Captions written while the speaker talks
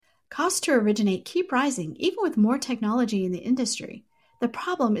Costs to originate keep rising, even with more technology in the industry. The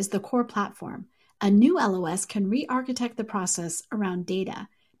problem is the core platform. A new LOS can re-architect the process around data,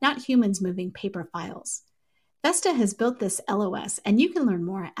 not humans moving paper files. Vesta has built this LOS, and you can learn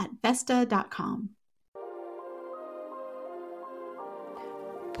more at Vesta.com.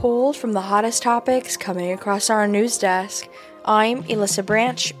 Pulled from the hottest topics coming across our news desk, I'm Elissa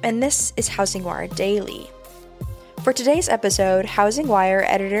Branch, and this is Housing Wire Daily. For today's episode, Housing Wire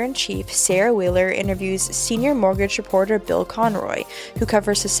Editor-in-Chief Sarah Wheeler interviews senior mortgage reporter Bill Conroy, who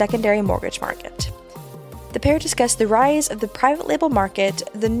covers the secondary mortgage market. The pair discuss the rise of the private label market,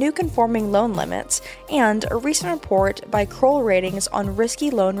 the new conforming loan limits, and a recent report by Kroll Ratings on risky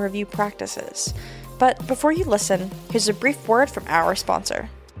loan review practices. But before you listen, here's a brief word from our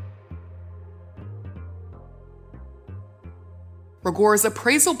sponsor. Regora's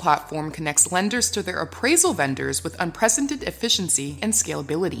appraisal platform connects lenders to their appraisal vendors with unprecedented efficiency and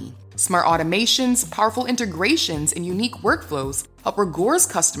scalability. Smart automations, powerful integrations, and unique workflows help Regora's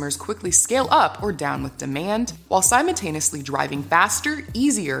customers quickly scale up or down with demand, while simultaneously driving faster,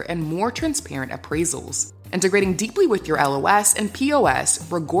 easier, and more transparent appraisals. Integrating deeply with your LOS and POS,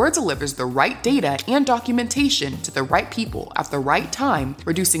 Regora delivers the right data and documentation to the right people at the right time,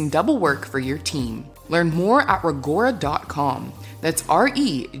 reducing double work for your team. Learn more at Regora.com. That's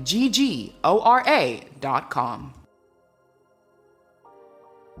REGGORA.com.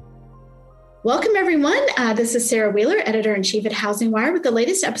 Welcome, everyone. This is Sarah Wheeler, Editor-in-Chief at Housing Wire, with the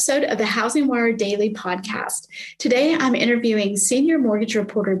latest episode of the Housing Wire Daily podcast. Today, I'm interviewing senior mortgage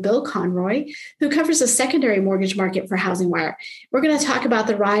reporter Bill Conroy, who covers the secondary mortgage market for Housing Wire. We're going to talk about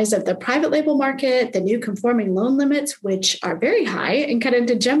the rise of the private label market, the new conforming loan limits, which are very high and cut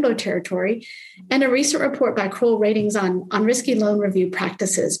into jumbo territory, and a recent report by Kroll Ratings on risky loan review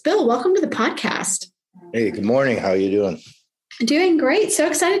practices. Bill, welcome to the podcast. Hey, good morning. How are you doing? Doing great. So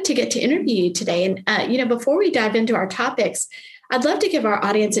excited to get to interview you today. And, before we dive into our topics, I'd love to give our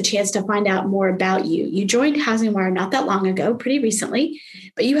audience a chance to find out more about you. You joined Housing Wire not that long ago, pretty recently,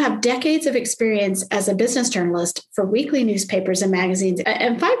 but you have decades of experience as a business journalist for weekly newspapers and magazines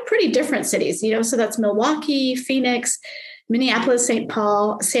in 5 pretty different cities, so that's Milwaukee, Phoenix, Minneapolis, St.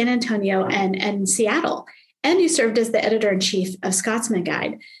 Paul, San Antonio, and Seattle. And you served as the editor-in-chief of Scotsman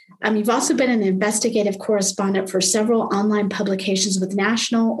Guide. You've also been an investigative correspondent for several online publications with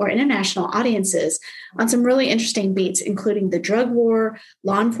national or international audiences on some really interesting beats, including the drug war,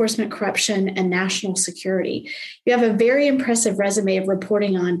 law enforcement corruption, and national security. You have a very impressive resume of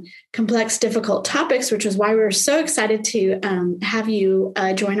reporting on complex, difficult topics, which is why we were so excited to have you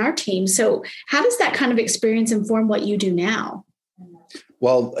join our team. So how does that kind of experience inform what you do now?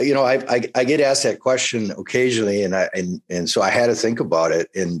 Well, I get asked that question occasionally, and so I had to think about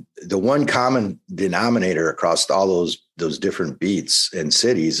it. And the one common denominator across all those different beats and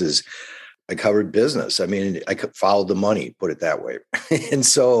cities is I covered business. I mean, I followed the money, put it that way. And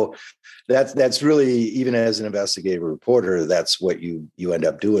so that's really, even as an investigative reporter, that's what you end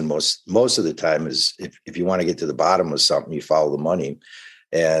up doing most of the time. Is if you want to get to the bottom of something, you follow the money,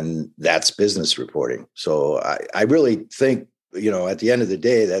 and that's business reporting. So I really think, at the end of the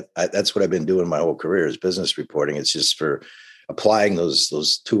day, that's what I've been doing my whole career is business reporting. It's just for applying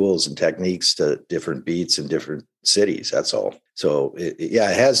those tools and techniques to different beats in different cities. That's all. So it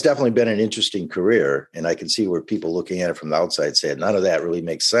has definitely been an interesting career. And I can see where people looking at it from the outside say, none of that really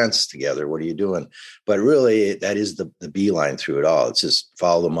makes sense together. What are you doing? But really, that is the beeline through it all. It's just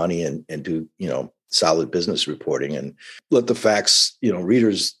follow the money and do, solid business reporting and let the facts,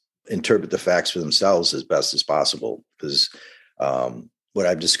 readers interpret the facts for themselves as best as possible. Because what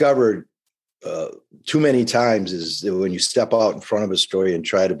I've discovered too many times is that when you step out in front of a story and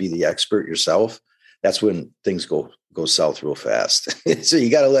try to be the expert yourself, that's when things go south real fast. So you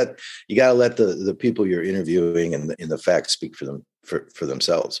got to let the people you're interviewing and the facts speak for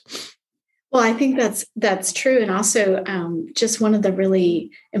themselves. Well, I think that's true. And also just one of the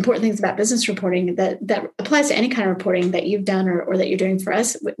really important things about business reporting that applies to any kind of reporting that you've done or that you're doing for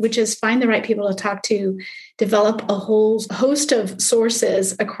us, which is find the right people to talk to, develop a whole host of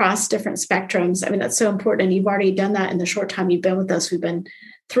sources across different spectrums. I mean, that's so important. And you've already done that in the short time you've been with us. We've been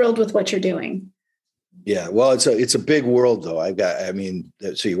thrilled with what you're doing. Yeah, well, it's a big world, though.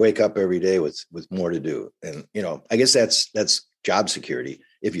 So you wake up every day with more to do. And, I guess that's job security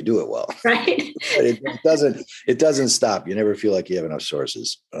if you do it well. Right. But it doesn't stop. You never feel like you have enough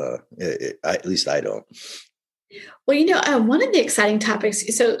sources. At least I don't. Well, one of the exciting topics,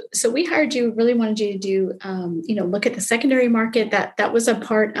 so we hired you, really wanted you to do, look at the secondary market. That was a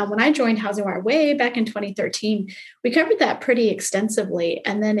part, when I joined Housing Wire way back in 2013, we covered that pretty extensively.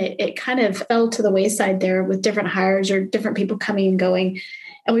 And then it kind of fell to the wayside there with different hires or different people coming and going.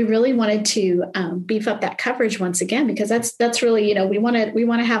 And we really wanted to beef up that coverage once again, because that's really, we want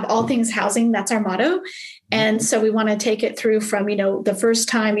to have all things housing. That's our motto. And so we want to take it through from, the first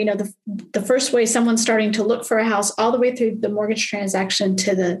time, the first way someone's starting to look for a house, all the way through the mortgage transaction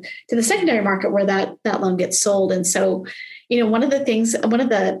to the secondary market where that loan gets sold. And so, one of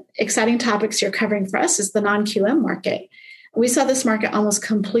the exciting topics you're covering for us is the non-QM market. We saw this market almost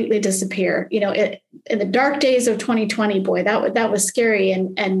completely disappear. In the dark days of 2020, boy, that was scary.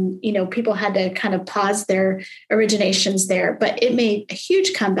 And people had to kind of pause their originations there, but it made a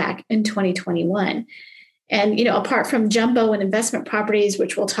huge comeback in 2021. And, apart from jumbo and investment properties,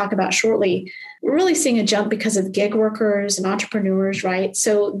 which we'll talk about shortly, we're really seeing a jump because of gig workers and entrepreneurs, right?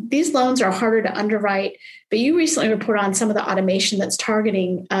 So these loans are harder to underwrite, but you recently reported on some of the automation that's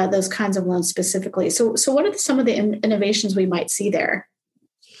targeting those kinds of loans specifically. So what are some of the innovations we might see there?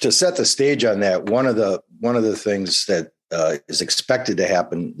 To set the stage on that, one of the things that is expected to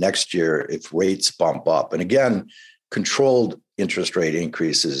happen next year if rates bump up, and again, controlled interest rate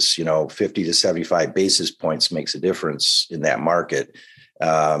increases, 50 to 75 basis points makes a difference in that market.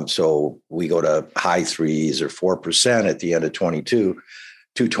 So we go to high 3s or 4% at the end of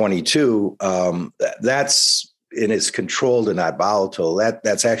 2022. That's, and it's controlled and not volatile.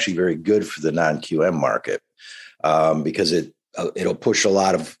 That's actually very good for the non-QM market because it'll push a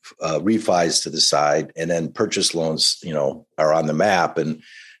lot of refis to the side, and then purchase loans, are on the map,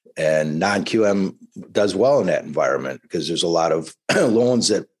 and non-QM does well in that environment because there's a lot of loans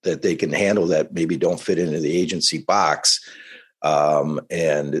that they can handle that maybe don't fit into the agency box.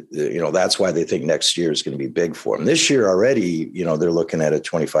 That's why they think next year is going to be big for them. This year already, they're looking at a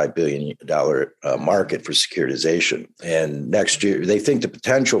 $25 billion market for securitization. And next year, they think the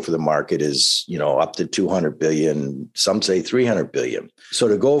potential for the market is, up to $200 billion. Some say $300 billion. So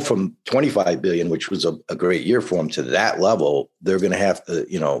to go from $25 billion, which was a great year for them, to that level, they're going to have to,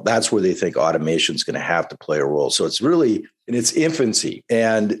 that's where they think automation is going to have to play a role. So it's really in its infancy.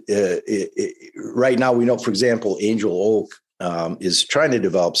 And right now, we know, for example, Angel Oak is trying to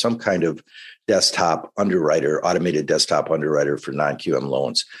develop some kind of automated desktop underwriter for non-QM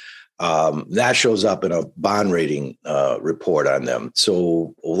loans. That shows up in a bond rating report on them.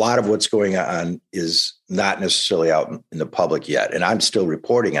 So a lot of what's going on is not necessarily out in the public yet. And I'm still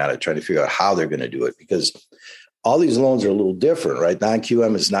reporting on it, trying to figure out how they're going to do it, because all these loans are a little different, right?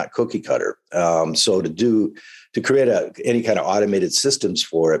 Non-QM is not cookie cutter. So to create any kind of automated systems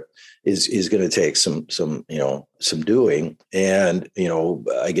for it is going to take some doing. And,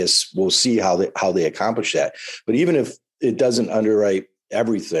 I guess we'll see how they accomplish that. But even if it doesn't underwrite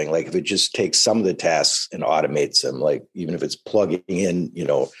everything, like if it just takes some of the tasks and automates them, like even if it's plugging in,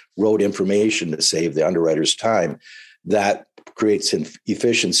 road information to save the underwriter's time, that creates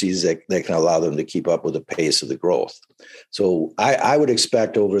efficiencies that can allow them to keep up with the pace of the growth. So I would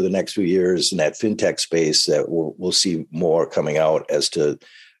expect over the next few years in that fintech space that we'll see more coming out as to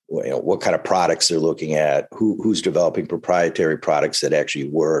what kind of products they're looking at, who's developing proprietary products that actually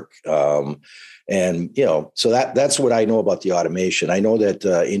work. So that's what I know about the automation. I know that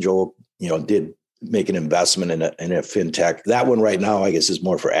Angel, did make an investment in a fintech. That one right now, I guess, is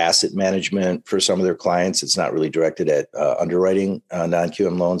more for asset management for some of their clients. It's not really directed at underwriting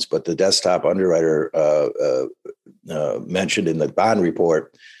non-QM loans, but the desktop underwriter mentioned in the bond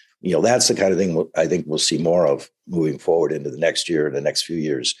report, that's the kind of thing I think we'll see more of moving forward into the next year and the next few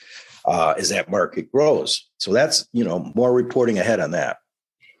years as that market grows. So that's, more reporting ahead on that.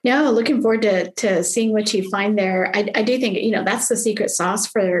 No, looking forward to seeing what you find there. I do think, that's the secret sauce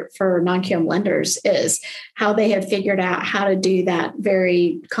for non-QM lenders, is how they have figured out how to do that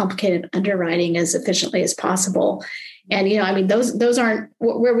very complicated underwriting as efficiently as possible. And, those aren't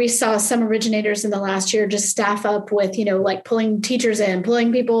where we saw some originators in the last year just staff up with, like pulling teachers in,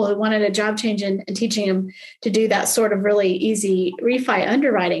 pulling people who wanted a job change and teaching them to do that sort of really easy refi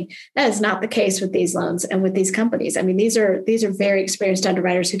underwriting. That is not the case with these loans and with these companies. These are very experienced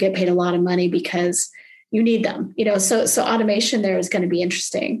underwriters who get paid a lot of money because you need them, so automation there is going to be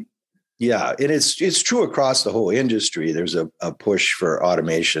interesting. Yeah, and it's true across the whole industry. There's a push for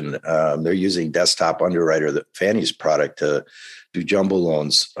automation. They're using Desktop Underwriter, the Fannie's product, to do jumbo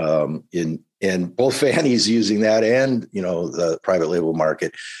loans. And both Fannie's using that, and the private label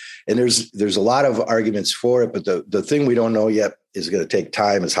market. And there's a lot of arguments for it, but the thing we don't know yet is going to take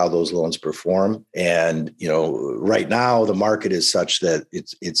time is how those loans perform. And right now the market is such that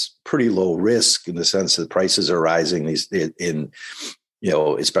it's pretty low risk in the sense that prices are rising.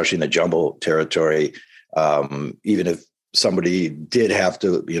 Especially in the jumbo territory, even if somebody did have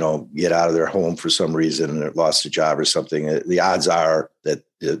to, get out of their home for some reason or lost a job or something, the odds are that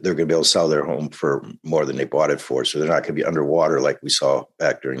they're going to be able to sell their home for more than they bought it for. So they're not going to be underwater like we saw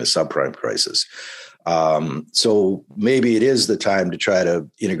back during the subprime crisis. So maybe it is the time to try to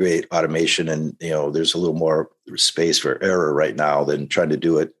integrate automation, and, there's a little more space for error right now than trying to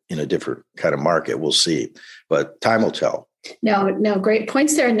do it in a different kind of market. We'll see, but time will tell. No, great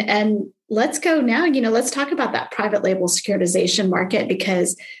points there. And let's go now, let's talk about that private label securitization market,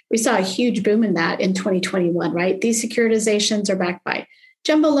 because we saw a huge boom in that in 2021, right? These securitizations are backed by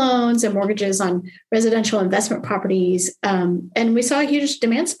jumbo loans and mortgages on residential investment properties. And we saw a huge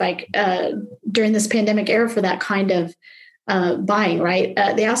demand spike during this pandemic era for that kind of buying, right?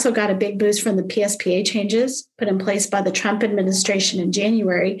 They also got a big boost from the PSPA changes put in place by the Trump administration in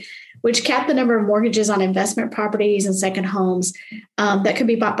January, which capped the number of mortgages on investment properties and second homes that could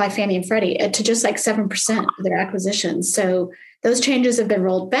be bought by Fannie and Freddie to just like 7% of their acquisitions. So those changes have been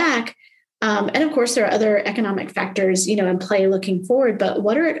rolled back. And of course, there are other economic factors, in play looking forward. But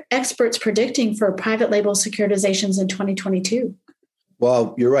what are experts predicting for private label securitizations in 2022?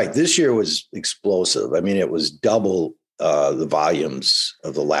 Well, you're right. This year was explosive. I mean, it was double the volumes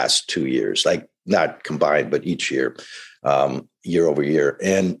of the last 2 years, like not combined, but each year, year over year.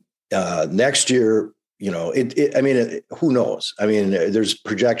 And next year, who knows? I mean, there's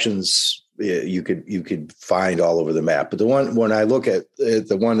projections you could find all over the map. But the one, when I look at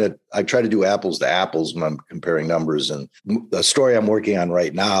the one that I try to do apples to apples when I'm comparing numbers, and the story I'm working on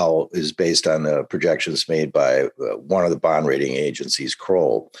right now is based on the projections made by one of the bond rating agencies,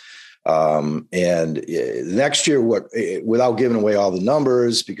 Kroll. And next year, without giving away all the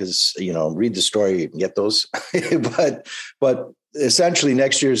numbers, because, read the story, you can get those, but essentially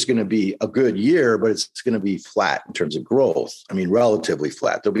next year is going to be a good year, but it's going to be flat in terms of growth. I mean, relatively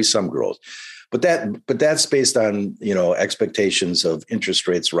flat. There'll be some growth, but that's based on, expectations of interest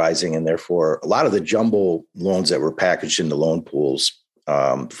rates rising. And therefore a lot of the jumbo loans that were packaged into loan pools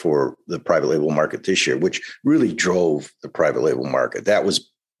for the private label market this year, which really drove the private label market. That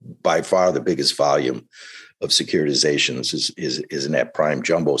was by far the biggest volume of securitizations is in that prime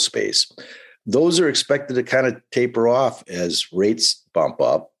jumbo space. Those are expected to kind of taper off as rates bump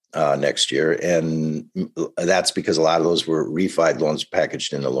up next year. And that's because a lot of those were refied loans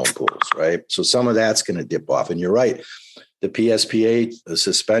packaged into loan pools, right? So some of that's going to dip off. And you're right. The PSPA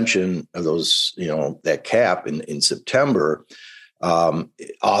suspension of those, that cap in September,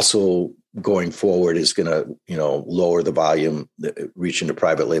 also going forward is going to, lower the volume reaching the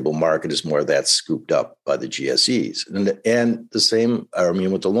private label market as more of that's scooped up by the GSEs. And the same,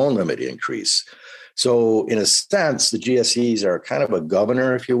 with the loan limit increase. So in a sense, the GSEs are kind of a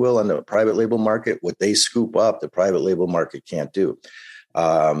governor, if you will, on the private label market. What they scoop up, the private label market can't do.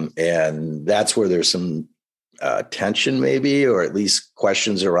 And that's where there's some tension maybe, or at least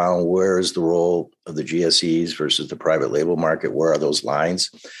questions around where is the role of the GSEs versus the private label market? Where are those lines?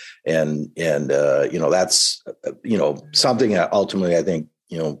 And that's, something that ultimately I think,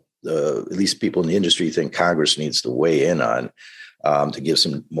 at least people in the industry think Congress needs to weigh in on to give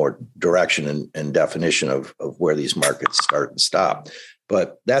some more direction and definition of where these markets start and stop.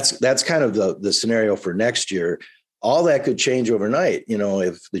 But that's kind of the scenario for next year. All that could change overnight,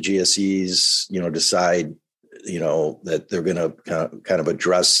 if the GSEs, decide, that they're going to kind of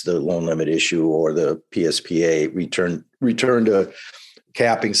address the loan limit issue, or the PSPA return to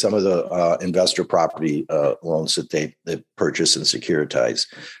capping some of the investor property loans that they purchase and securitize.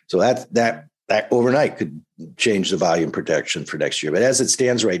 So that overnight could change the volume protection for next year. But as it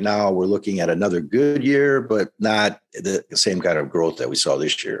stands right now, we're looking at another good year, but not the same kind of growth that we saw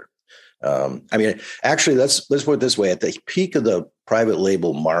this year. Actually, let's put it this way: at the peak of the private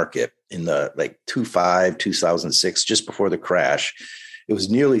label market in the 2006, just before the crash, it was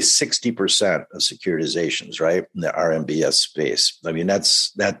nearly 60% of securitizations, right, in the RMBS space. I mean,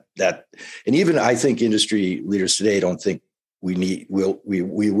 that's that, and even I think industry leaders today don't think we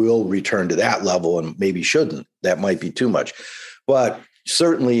will return to that level, and maybe shouldn't. That might be too much, but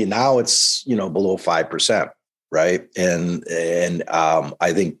certainly now it's below 5%, right? And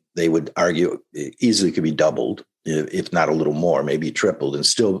I think they would argue it easily could be doubled, if not a little more, maybe tripled, and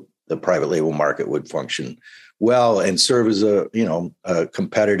still the private label market would function well and serve as a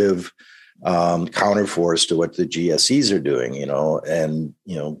competitive counterforce to what the GSEs are doing, and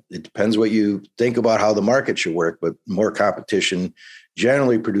it depends what you think about how the market should work, but more competition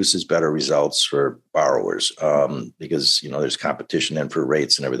generally produces better results for borrowers because there's competition then for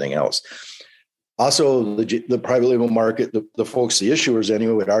rates and everything else. Also, the private label market, the folks, the issuers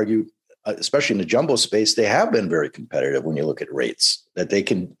anyway, would argue, especially in the jumbo space, they have been very competitive when you look at rates, that they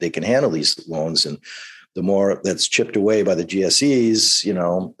can handle these loans. And the more that's chipped away by the GSEs,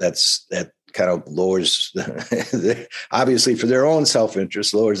 that kind of lowers, obviously for their own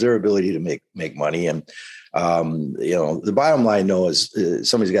self-interest, lowers their ability to make money. And, the bottom line, though, is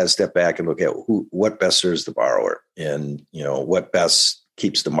somebody's got to step back and look at what best serves the borrower and, what best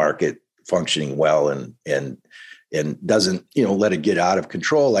keeps the market functioning well and doesn't, let it get out of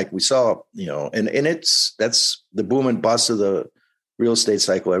control like we saw, and that's the boom and bust of the real estate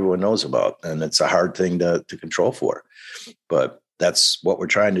cycle everyone knows about. And it's a hard thing to control for, but that's what we're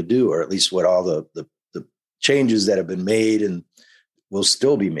trying to do, or at least what all the changes that have been made and will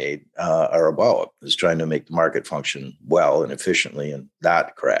still be made are about, is trying to make the market function well and efficiently and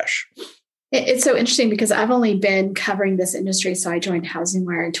not crash. It's so interesting because I've only been covering this industry. So I joined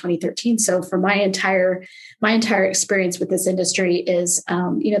HousingWire in 2013. So for my entire experience with this industry is,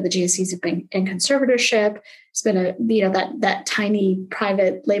 the GSEs have been in conservatorship. It's been that tiny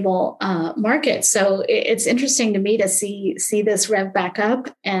private label market. So it's interesting to me to see this rev back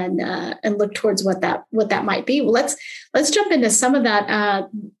up and look towards what that might be. Well, let's jump into some of that.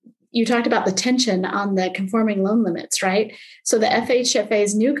 You talked about the tension on the conforming loan limits, right? So the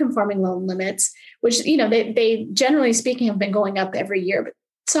FHFA's new conforming loan limits, which, they generally speaking have been going up every year, but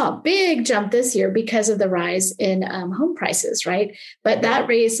saw a big jump this year because of the rise in home prices, right? But that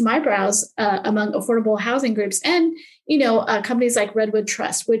raised some eyebrows among affordable housing groups and, companies like Redwood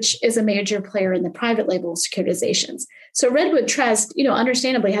Trust, which is a major player in the private label securitizations. So Redwood Trust,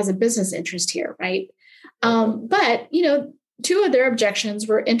 understandably has a business interest here, right? But, two of their objections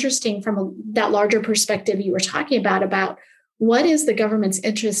were interesting from that larger perspective you were talking about what is the government's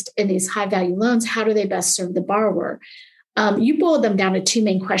interest in these high value loans? How do they best serve the borrower? You boiled them down to two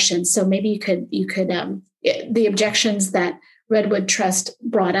main questions. So maybe you could the objections that Redwood Trust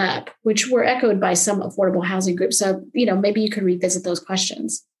brought up, which were echoed by some affordable housing groups. So, maybe you could revisit those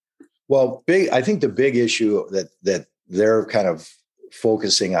questions. Well, I think the big issue that they're kind of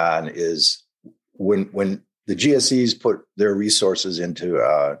focusing on is when the GSEs put their resources into,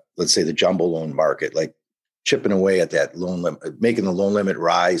 let's say, the jumbo loan market, like chipping away at that loan limit, making the loan limit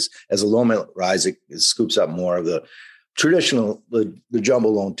rise. As the loan limit rise, it scoops up more of the traditional, the jumbo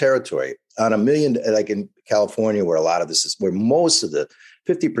loan territory. On $1 million, like in California, where a lot of this is, where most of the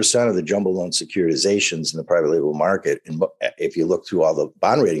 50% of the jumbo loan securitizations in the private label market, and if you look through all the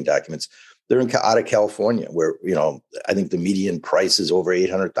bond rating documents, they're out of California, where, I think the median price is over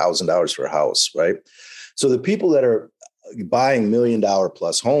 $800,000 for a house, right? So the people that are buying $1 million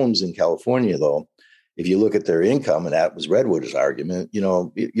plus homes in California, though, if you look at their income, and that was Redwood's argument,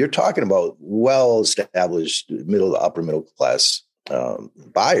 you're talking about well-established middle to upper middle class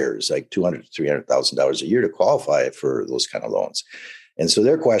buyers, like $200,000 to $300,000 a year to qualify for those kind of loans. And so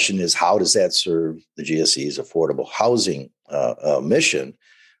their question is, how does that serve the GSE's affordable housing mission?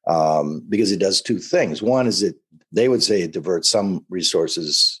 Because it does two things. One is that they would say it diverts some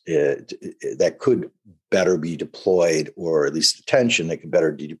resources that could better be deployed, or at least attention that could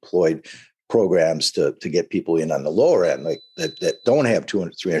better be deployed, programs to get people in on the lower end, like that don't have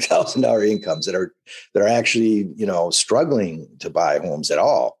 $200,000, $300,000 incomes, that are actually, struggling to buy homes at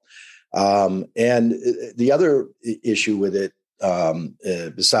all. And the other issue with it,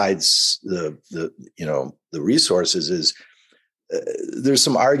 besides the resources, is there's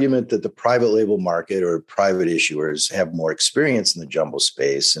some argument that the private label market or private issuers have more experience in the jumbo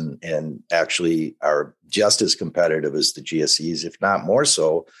space and actually are just as competitive as the GSEs, if not more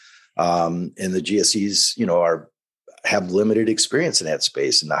so. And the GSEs, have limited experience in that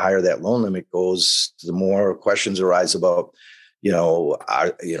space. And the higher that loan limit goes, the more questions arise about,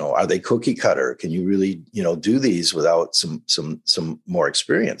 are they cookie cutter? Can you really, do these without some more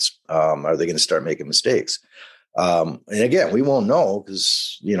experience? Are they going to start making mistakes? And again, we won't know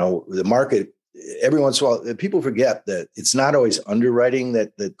because, the market, every once in a while, people forget that it's not always underwriting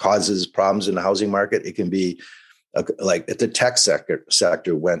that causes problems in the housing market. It can be like if the tech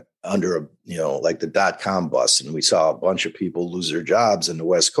sector went under, like the .com bust, and we saw a bunch of people lose their jobs in the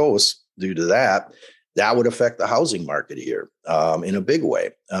West Coast due to that, that would affect the housing market here in a big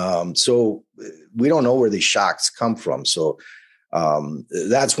way. So we don't know where these shocks come from. So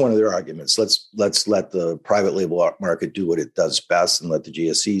that's one of their arguments. Let's let the private label market do what it does best and let the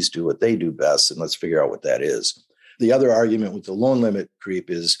GSEs do what they do best. And let's figure out what that is. The other argument with the loan limit creep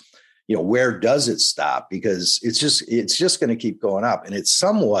is, where does it stop? Because it's just going to keep going up, and it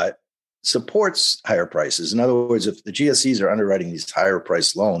somewhat supports higher prices. In other words, if the GSEs are underwriting these higher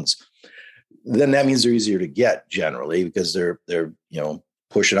price loans, then that means they're easier to get generally because they're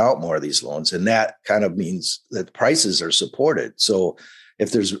pushing out more of these loans. And that kind of means that prices are supported. So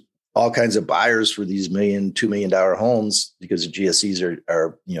if there's all kinds of buyers for these $1 million, $2 million homes because the GSEs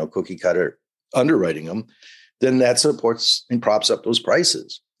are cookie cutter underwriting them, then that supports and props up those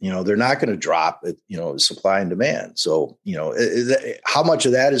prices. They're not going to drop at, supply and demand. So, how much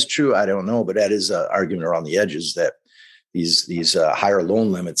of that is true, I don't know, but that is an argument around the edges that these higher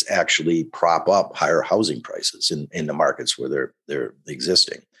loan limits actually prop up higher housing prices in the markets where they're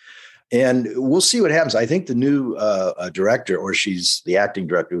existing. And we'll see what happens. I think the new director, or she's the acting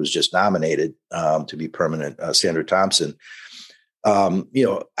director, who was just nominated to be permanent, Sandra Thompson,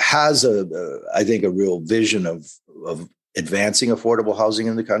 has I think a real vision of advancing affordable housing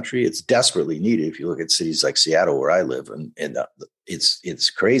in the country. It's desperately needed. If you look at cities like Seattle, where I live, and it's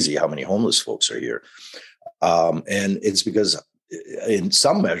crazy how many homeless folks are here. And it's because in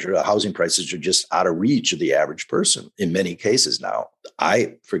some measure, housing prices are just out of reach of the average person in many cases now.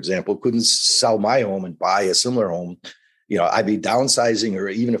 I, for example, couldn't sell my home and buy a similar home. I'd be downsizing, or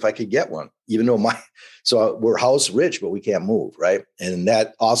even if I could get one, even though so we're house rich, but we can't move, right? And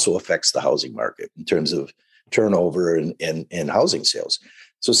that also affects the housing market in terms of turnover and housing sales.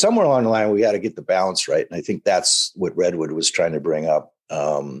 So somewhere along the line, we got to get the balance right. And I think that's what Redwood was trying to bring up.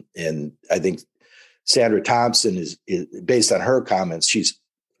 And I think Sandra Thompson is based on her comments, she's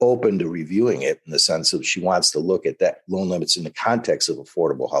open to reviewing it in the sense of she wants to look at that loan limits in the context of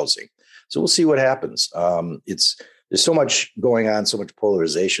affordable housing. So we'll see what happens. There's so much going on, so much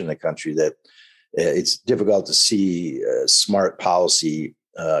polarization in the country that it's difficult to see smart policy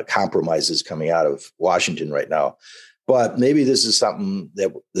compromises coming out of Washington right now. But maybe this is something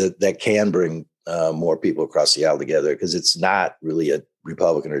that can bring more people across the aisle together, because it's not really a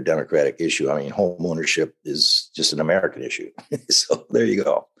Republican or Democratic issue. I mean, home ownership is just an American issue. So there you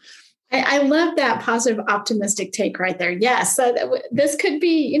go. I love that positive, optimistic take right there. Yes. So this could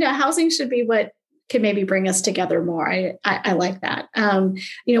be, housing should be what could maybe bring us together more. I like that.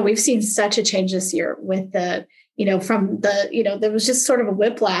 We've seen such a change this year with the, from the, there was just sort of a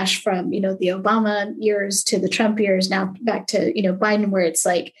whiplash from, the Obama years to the Trump years, now back to, Biden, where it's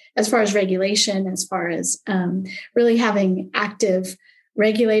like, as far as regulation, as far as really having active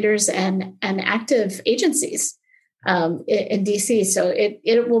regulators and active agencies in DC. So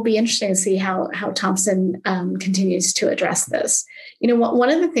it will be interesting to see how Thompson continues to address this. One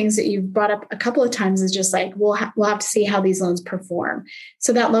of the things that you've brought up a couple of times is just like, we'll have to see how these loans perform.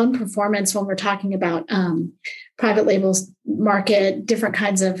 So that loan performance, when we're talking about private labels market, different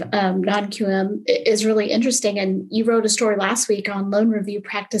kinds of non-QM, is really interesting. And you wrote a story last week on loan review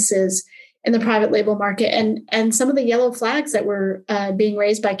practices in the private label market and some of the yellow flags that were being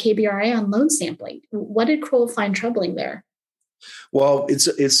raised by KBRA on loan sampling. What did Kroll find troubling there? Well,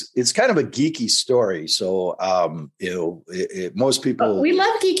 it's kind of a geeky story. So, most people, we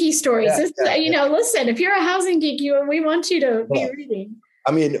love geeky stories. Listen, if you're a housing geek, we want you to be reading.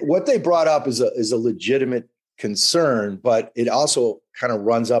 I mean, what they brought up is a legitimate concern, but it also kind of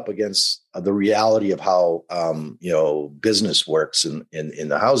runs up against the reality of how business works in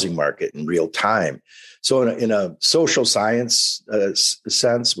the housing market in real time. So in a social science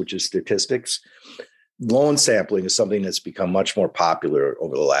sense, which is statistics, loan sampling is something that's become much more popular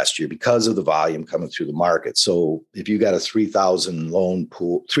over the last year because of the volume coming through the market. So if you got a 3,000 loans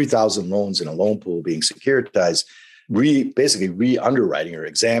in a loan pool being securitized, basically re-underwriting or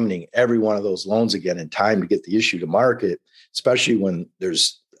examining every one of those loans again in time to get the issue to market, especially when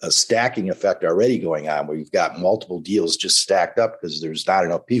there's a stacking effect already going on where you've got multiple deals just stacked up because there's not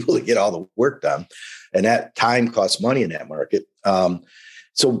enough people to get all the work done. And that time costs money in that market.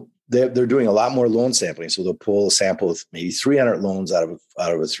 So they're doing a lot more loan sampling. So they'll pull a sample of maybe 300 loans out of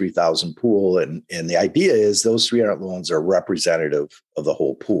a 3,000 pool. And the idea is those 300 loans are representative of the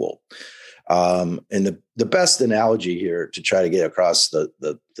whole pool. And the best analogy here to try to get across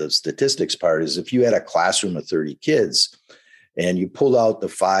the statistics part is if you had a classroom of 30 kids and you pulled out the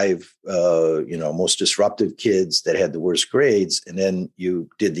 5, most disruptive kids that had the worst grades, and then you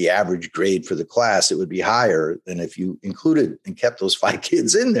did the average grade for the class, it would be higher than if you included and kept those 5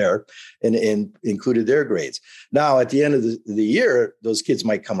 kids in there and included their grades. Now, at the end of the year, those kids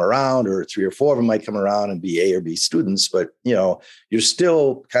might come around, or 3 or 4 of them might come around and be A or B students, but, you're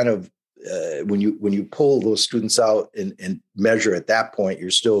still kind of, when you pull those students out and measure at that point,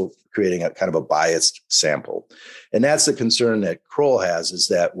 you're still creating a kind of a biased sample. And that's the concern that Kroll has, is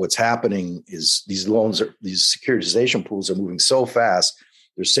that what's happening is these securitization pools are moving so fast,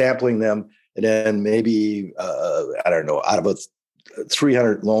 they're sampling them. And then maybe, out of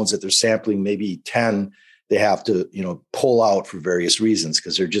 300 loans that they're sampling, maybe 10, they have to, pull out for various reasons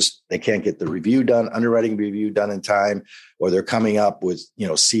because they can't get the review done, underwriting review done in time, or they're coming up with,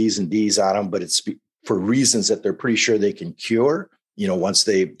 C's and D's on them, but it's for reasons that they're pretty sure they can cure. Once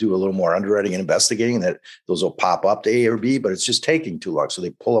they do a little more underwriting and investigating, that those will pop up to A or B, but it's just taking too long. So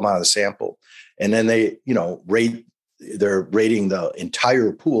they pull them out of the sample. And then they, they're rating the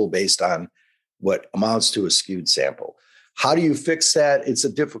entire pool based on what amounts to a skewed sample. How do you fix that? It's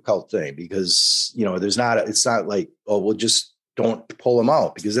a difficult thing because, it's not like, oh, we'll just don't pull them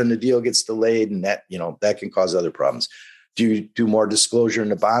out, because then the deal gets delayed and that can cause other problems. Do you do more disclosure in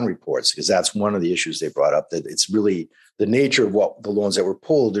the bond reports? Because that's one of the issues they brought up, that it's really the nature of what the loans that were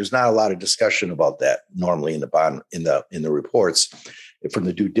pulled. There's not a lot of discussion about that normally in the bond, in the reports from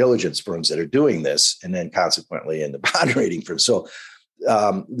the due diligence firms that are doing this, and then consequently in the bond rating firms. So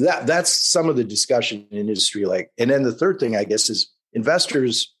that's some of the discussion in industry. And then the third thing, I guess, is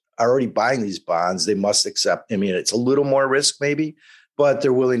investors are already buying these bonds. They must accept. I mean, it's a little more risk maybe, but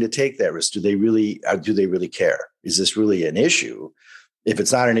they're willing to take that risk. Do they really care? Is this really an issue? If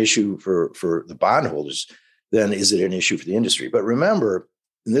it's not an issue for the bondholders, then is it an issue for the industry? But remember,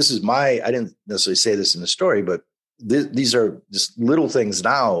 and this is I didn't necessarily say this in the story, but these are just little things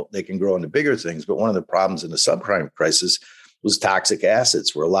now. They can grow into bigger things. But one of the problems in the subprime crisis was toxic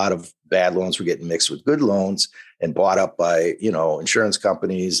assets, where a lot of bad loans were getting mixed with good loans and bought up by, insurance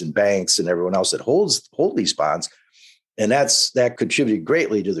companies and banks and everyone else that hold these bonds. And that contributed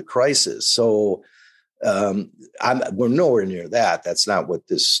greatly to the crisis. So we're nowhere near that. That's not what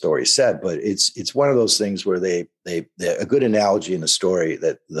this story said, but it's one of those things where they a good analogy in the story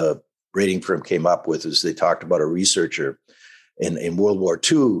that the rating firm came up with is they talked about a researcher in World War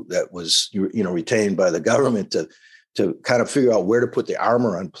II that was, retained by the government to kind of figure out where to put the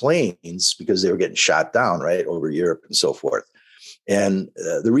armor on planes because they were getting shot down, right, over Europe and so forth. And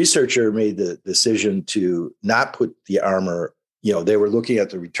the researcher made the decision to not put the armor. They were looking at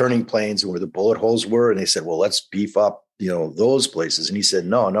the returning planes and where the bullet holes were. And they said, well, let's beef up, those places. And he said,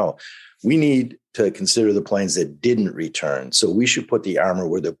 no, we need to consider the planes that didn't return. So we should put the armor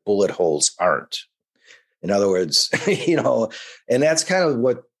where the bullet holes aren't. In other words, and that's kind of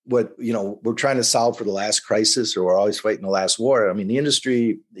what we're trying to solve for the last crisis, or we're always fighting the last war. I mean, the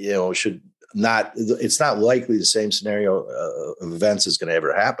industry, should not, it's not likely the same scenario of events is going to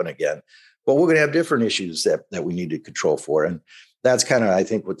ever happen again, but we're going to have different issues that we need to control for. And that's kind of, I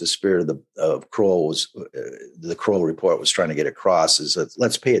think, what the spirit of Kroll was, the Kroll report was trying to get across, is that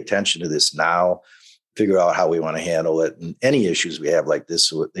let's pay attention to this now, figure out how we want to handle it, and any issues we have like this,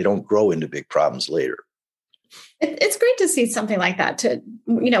 so they don't grow into big problems later. It's great to see something like that,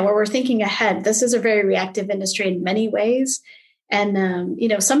 where we're thinking ahead. This is a very reactive industry in many ways. And,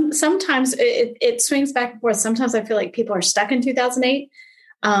 sometimes it swings back and forth. Sometimes I feel like people are stuck in 2008.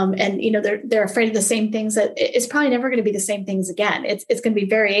 And, they're afraid of the same things that it's probably never going to be the same things again. It's going to be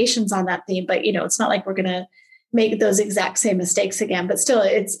variations on that theme, but, it's not like we're going to make those exact same mistakes again. But still,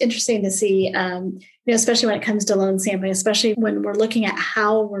 it's interesting to see, especially when it comes to loan sampling, especially when we're looking at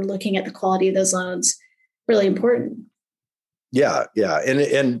how we're looking at the quality of those loans. Really important. Yeah.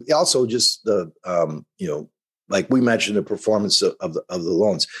 And also just the, like we mentioned, the performance of the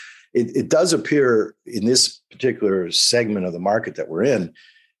loans. It does appear in this particular segment of the market that we're in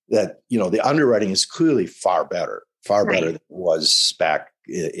that, the underwriting is clearly far better than it was back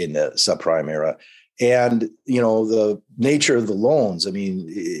in the subprime era. And, the nature of the loans, I mean,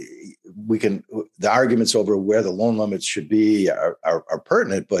 the arguments over where the loan limits should be are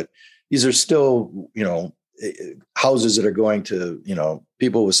pertinent, but these are still, houses that are going to,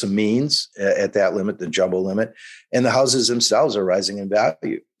 people with some means at that limit, the jumbo limit, and the houses themselves are rising in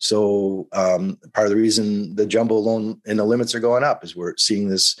value. So part of the reason the jumbo loan and the limits are going up is we're seeing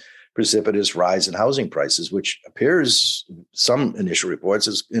this precipitous rise in housing prices, which appears, some initial reports,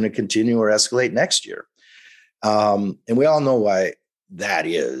 is going to continue or escalate next year. And we all know why that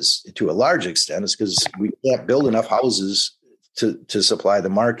is to a large extent. It's because we can't build enough houses to supply the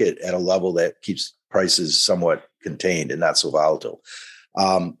market at a level that keeps prices somewhat contained and not so volatile.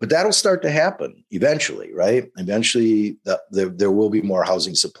 But that'll start to happen eventually, right? Eventually, there will be more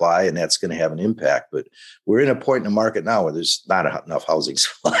housing supply, and that's going to have an impact. But we're in a point in the market now where there's not enough housing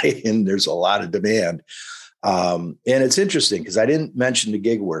supply, and there's a lot of demand. And it's interesting because I didn't mention the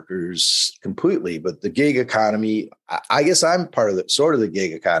gig workers completely, but the gig economy, I guess I'm part of the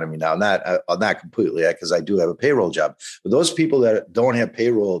gig economy now, not completely, because I do have a payroll job. But those people that don't have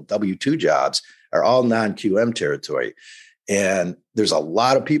payroll W-2 jobs are all non-QM territory. And there's a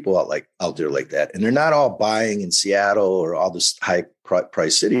lot of people out there like that. And they're not all buying in Seattle or all this high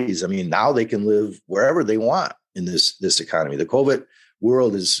price cities. I mean, now they can live wherever they want in this economy. The COVID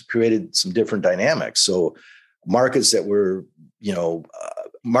world has created some different dynamics. So markets that were,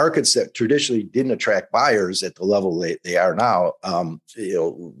 markets that traditionally didn't attract buyers at the level they are now,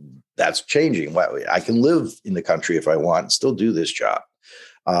 that's changing. I can live in the country if I want and still do this job.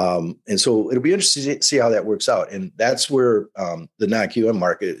 And so it'll be interesting to see how that works out. And that's where the non-QM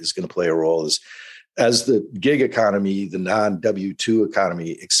market is going to play a role, is as the gig economy, the non-W-2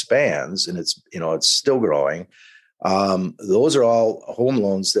 economy expands, and it's still growing. Those are all home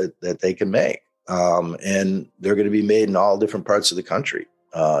loans that they can make. And they're going to be made in all different parts of the country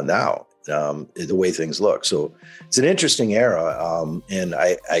now, the way things look. So it's an interesting era. And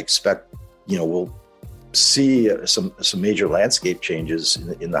I expect, we'll see some major landscape changes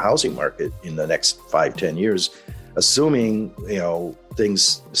in the housing market in the next 5-10 years, assuming,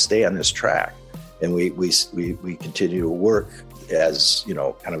 things stay on this track. And we continue to work as,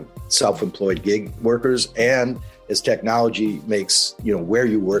 kind of self-employed gig workers, and as technology makes, where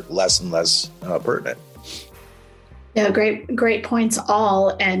you work less and less pertinent. Yeah, great points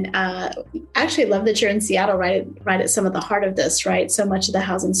all. And actually love that you're in Seattle, right at some of the heart of this, right? So much of the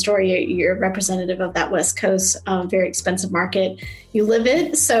housing story, you're representative of that West Coast, very expensive market. You live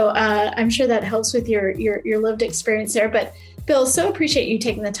it. So I'm sure that helps with your lived experience there. But Bill, so appreciate you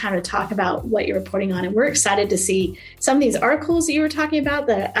taking the time to talk about what you're reporting on. And we're excited to see some of these articles that you were talking about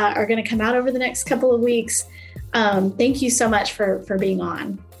that are going to come out over the next couple of weeks. Thank you so much for being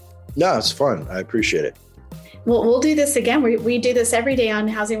on. No, it's fun. I appreciate it. We'll do this again. We do this every day on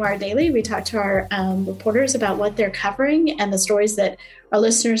Housing Wire Daily. We talk to our reporters about what they're covering and the stories that our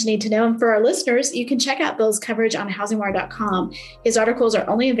listeners need to know. And for our listeners, you can check out Bill's coverage on housingwire.com. His articles are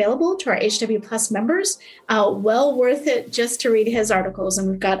only available to our HW Plus members. Well worth it just to read his articles. And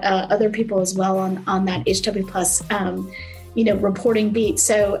we've got other people as well on that HW Plus reporting beat.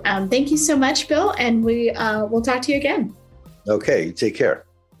 So thank you so much, Bill. And we'll talk to you again. Okay, take care.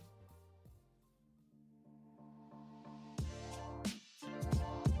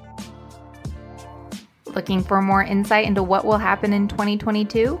 Looking for more insight into what will happen in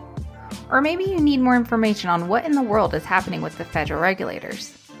 2022? Or maybe you need more information on what in the world is happening with the federal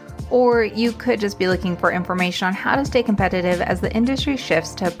regulators. Or you could just be looking for information on how to stay competitive as the industry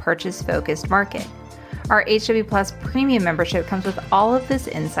shifts to a purchase-focused market. Our HW Plus Premium membership comes with all of this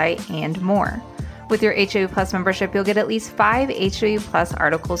insight and more. With your HW Plus membership, you'll get at least 5 HW Plus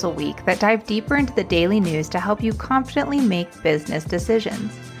articles a week that dive deeper into the daily news to help you confidently make business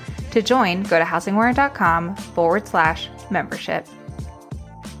decisions. To join, go to housingwire.com/membership.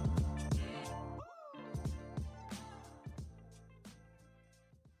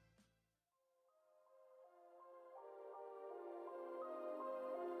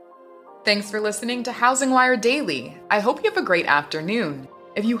 Thanks for listening to Housing Wire Daily. I hope you have a great afternoon.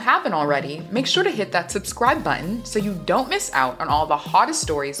 If you haven't already, make sure to hit that subscribe button so you don't miss out on all the hottest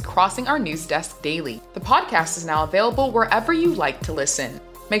stories crossing our news desk daily. The podcast is now available wherever you like to listen.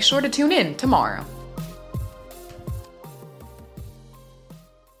 Make sure to tune in tomorrow.